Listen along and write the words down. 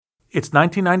It's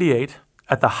 1998,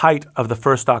 at the height of the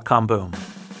first .com boom.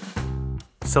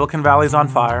 Silicon Valley's on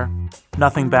fire.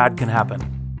 Nothing bad can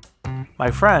happen.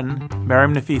 My friend,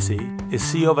 Mariam Nafisi, is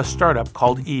CEO of a startup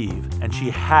called Eve, and she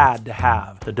had to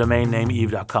have the domain name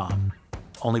eve.com.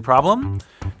 Only problem?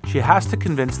 She has to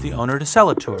convince the owner to sell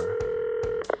it to her.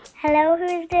 Hello,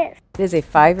 who's this? It is a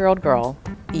 5-year-old girl,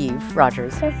 Eve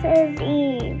Rogers. This is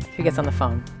Eve. She gets on the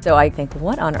phone. So I think,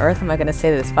 what on earth am I going to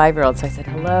say to this 5-year-old? So I said,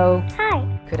 hello. Hi.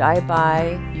 Could I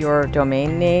buy your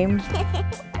domain name?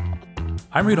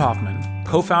 I'm Reid Hoffman,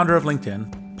 co-founder of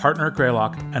LinkedIn, partner at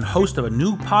Greylock, and host of a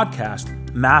new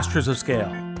podcast, Masters of Scale.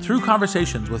 Through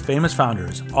conversations with famous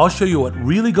founders, I'll show you what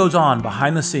really goes on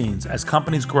behind the scenes as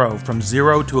companies grow from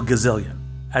 0 to a gazillion.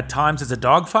 At times, it's a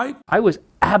dogfight. I was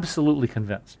absolutely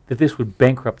convinced that this would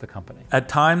bankrupt the company. At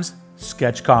times,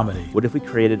 sketch comedy. What if we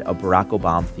created a Barack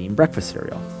Obama-themed breakfast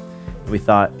cereal? And we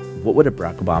thought, what would a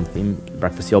Barack Obama-themed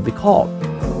breakfast cereal be called?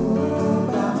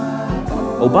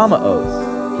 Obama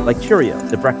O's, like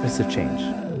Cheerios, the breakfast of change.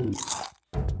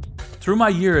 Through my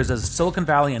years as a Silicon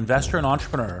Valley investor and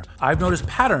entrepreneur, I've noticed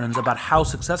patterns about how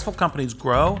successful companies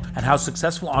grow and how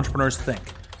successful entrepreneurs think.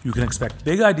 You can expect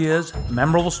big ideas,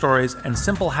 memorable stories, and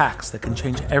simple hacks that can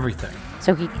change everything.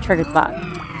 So he triggered the bug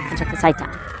and took the site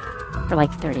down for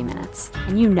like 30 minutes.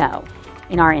 And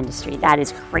in our industry, that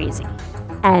is crazy.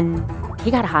 And he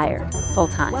got hired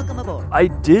full-time. Welcome aboard. I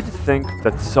did think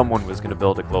that someone was going to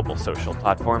build a global social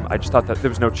platform. I just thought that there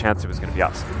was no chance it was going to be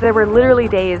us. There were literally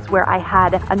days where I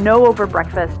had a no over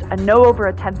breakfast, a no over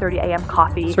a 10:30 a.m.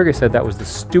 coffee. Sergey said that was the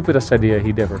stupidest idea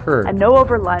he'd ever heard. A no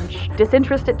over lunch,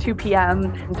 disinterest at 2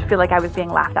 p.m., and to feel like I was being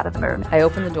laughed out of the room. I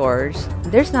open the doors.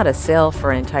 There's not a sale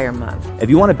for an entire month. If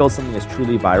you want to build something that's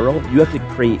truly viral, you have to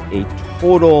create a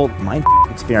total mind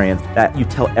experience that you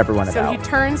tell everyone about. So he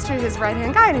turns to his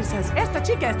right-hand guy and he says, "Esta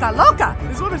chica está loca.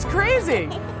 This woman's crazy."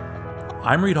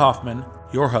 I'm Reid Hoffman,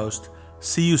 your host.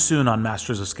 See you soon on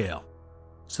Masters of Scale.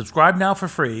 Subscribe now for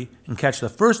free and catch the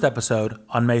first episode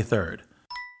on May 3rd.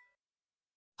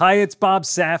 Hi, it's Bob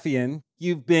Safian.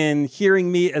 You've been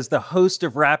hearing me as the host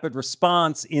of Rapid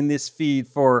Response in this feed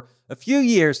for a few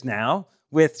years now,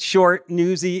 with short,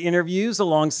 newsy interviews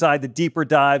alongside the deeper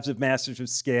dives of Masters of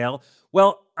Scale.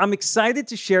 Well, I'm excited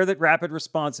to share that Rapid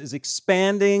Response is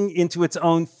expanding into its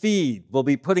own feed. We'll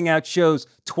be putting out shows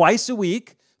twice a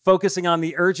week, focusing on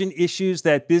the urgent issues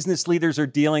that business leaders are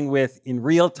dealing with in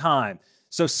real time.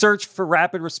 So search for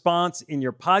Rapid Response in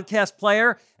your podcast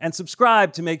player and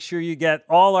subscribe to make sure you get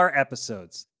all our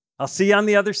episodes. I'll see you on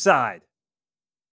the other side.